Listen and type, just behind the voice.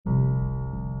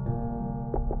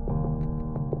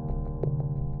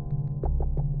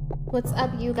What's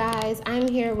up, you guys? I'm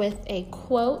here with a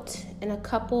quote and a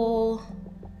couple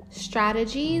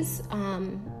strategies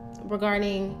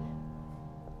regarding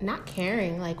not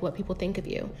caring like what people think of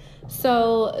you.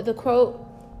 So the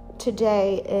quote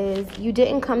today is, "You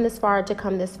didn't come this far to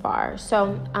come this far."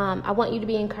 So I want you to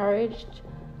be encouraged,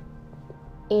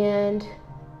 and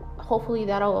hopefully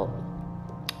that'll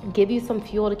give you some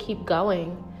fuel to keep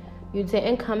going. You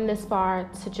didn't come this far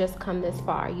to just come this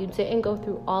far. You didn't go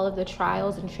through all of the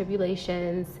trials and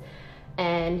tribulations,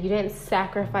 and you didn't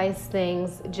sacrifice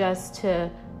things just to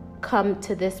come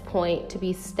to this point to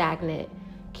be stagnant.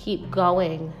 Keep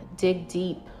going, dig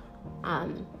deep,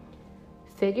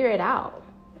 figure it out.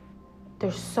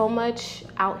 There's so much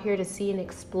out here to see and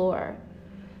explore.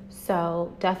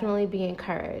 So definitely be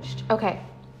encouraged. Okay.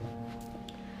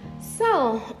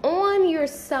 So on your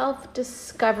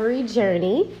self-discovery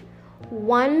journey,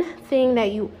 one thing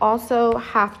that you also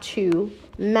have to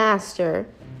master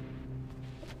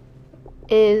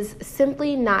is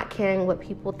simply not caring what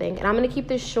people think. And I'm going to keep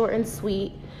this short and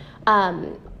sweet.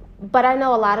 But I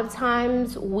know a lot of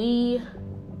times we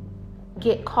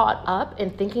get caught up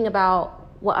in thinking about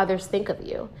what others think of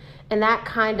you. And that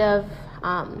kind of,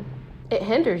 it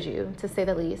hinders you, to say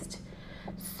the least.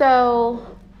 So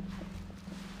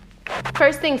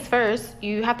first things first,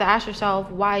 you have to ask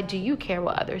yourself, why do you care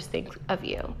what others think of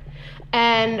you?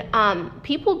 And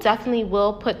people definitely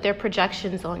will put their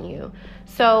projections on you.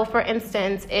 So for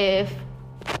instance, if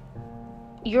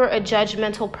you're a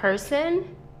judgmental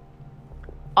person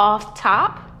off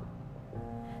top,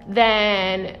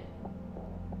 then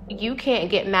you can't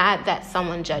get mad that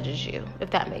someone judges you, if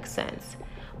that makes sense.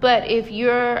 But if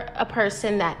you're a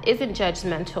person that isn't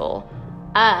judgmental,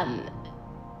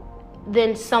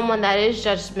 then someone that is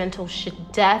judgmental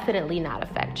should definitely not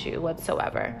affect you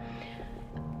whatsoever.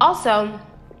 Also,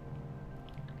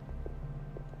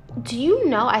 do you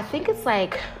know, I think it's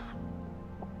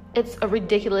a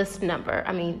ridiculous number.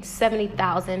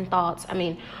 70,000 thoughts.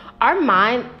 Our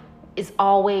mind is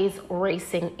always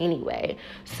racing anyway.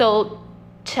 So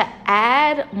to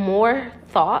add more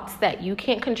thoughts that you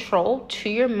can't control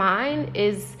to your mind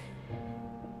isn't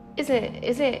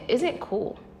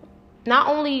cool. Not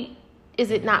only is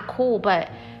it not cool, but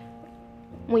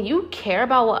when you care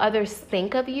about what others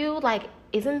think of you,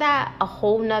 isn't that a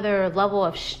whole nother level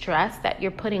of stress that you're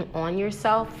putting on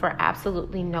yourself for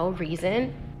absolutely no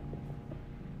reason?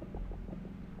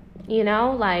 These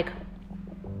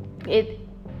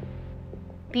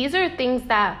are things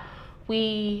that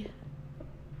we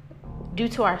do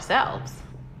to ourselves.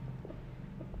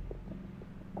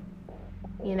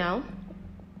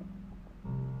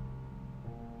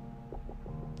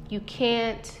 You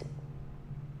can't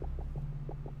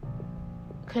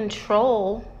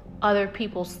control other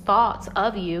people's thoughts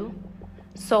of you,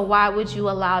 so why would you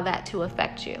allow that to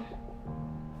affect you?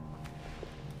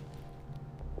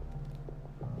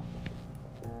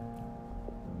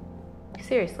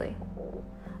 Seriously.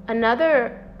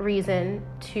 Another reason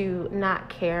to not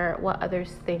care what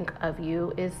others think of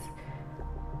you is,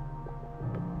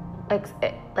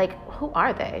 who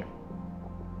are they?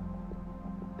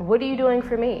 What are you doing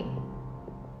for me?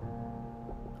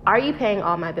 Are you paying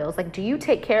all my bills? Do you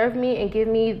take care of me and give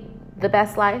me the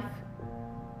best life?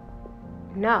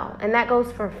 No. And that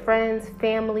goes for friends,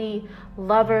 family,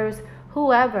 lovers,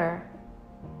 whoever.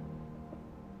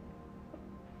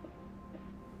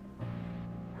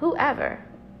 Whoever.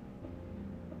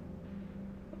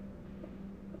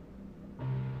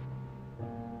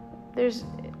 There's,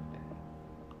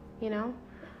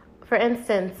 for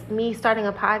instance, me starting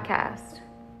a podcast.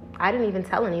 I didn't even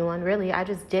tell anyone, really. I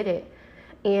just did it.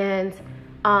 And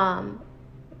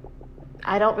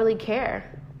I don't really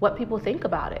care what people think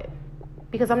about it,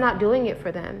 because I'm not doing it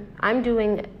for them. I'm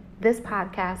doing this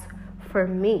podcast for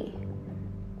me.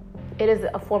 It is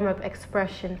a form of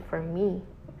expression for me.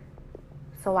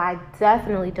 So I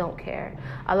definitely don't care.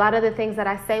 A lot of the things that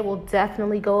I say will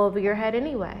definitely go over your head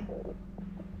anyway.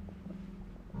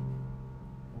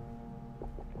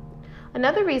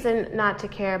 Another reason not to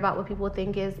care about what people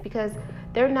think is because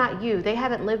they're not you. They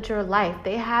haven't lived your life.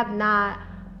 They have not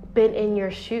been in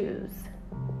your shoes.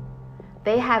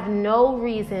 They have no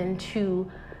reason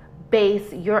to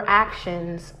base your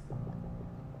actions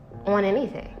on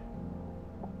anything.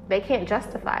 They can't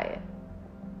justify it.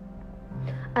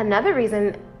 Another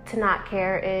reason to not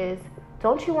care is,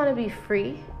 don't you want to be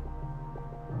free?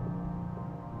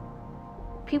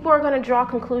 People are going to draw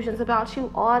conclusions about you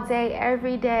all day,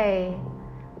 every day.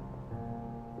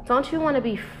 Don't you want to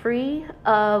be free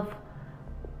of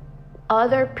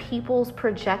other people's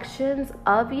projections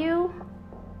of you?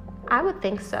 I would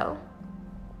think so.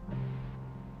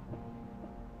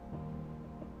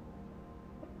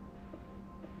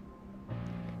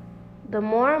 the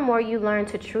more and more you learn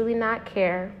to truly not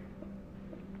care,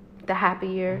 the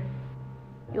happier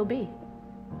you'll be.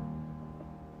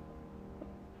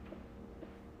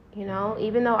 You know,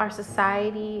 even though our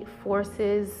society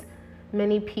forces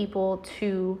many people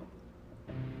to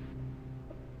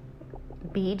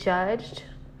be judged,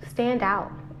 stand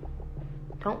out.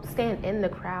 Don't stand in the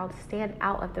crowd, stand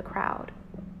out of the crowd.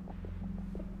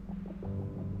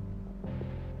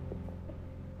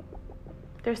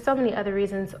 There's so many other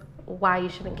reasons why you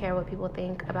shouldn't care what people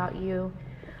think about you.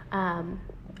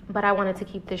 But I wanted to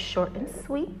keep this short and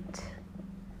sweet.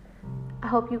 I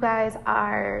hope you guys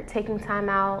are taking time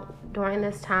out during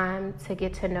this time to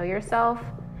get to know yourself,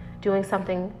 doing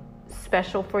something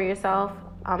special for yourself.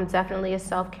 I'm definitely a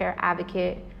self-care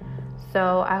advocate.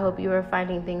 So I hope you are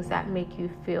finding things that make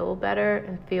you feel better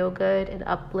and feel good and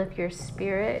uplift your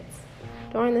spirits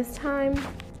during this time.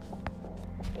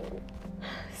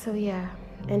 So yeah,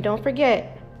 and don't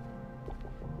forget,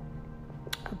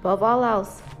 above all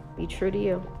else, be true to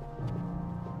you.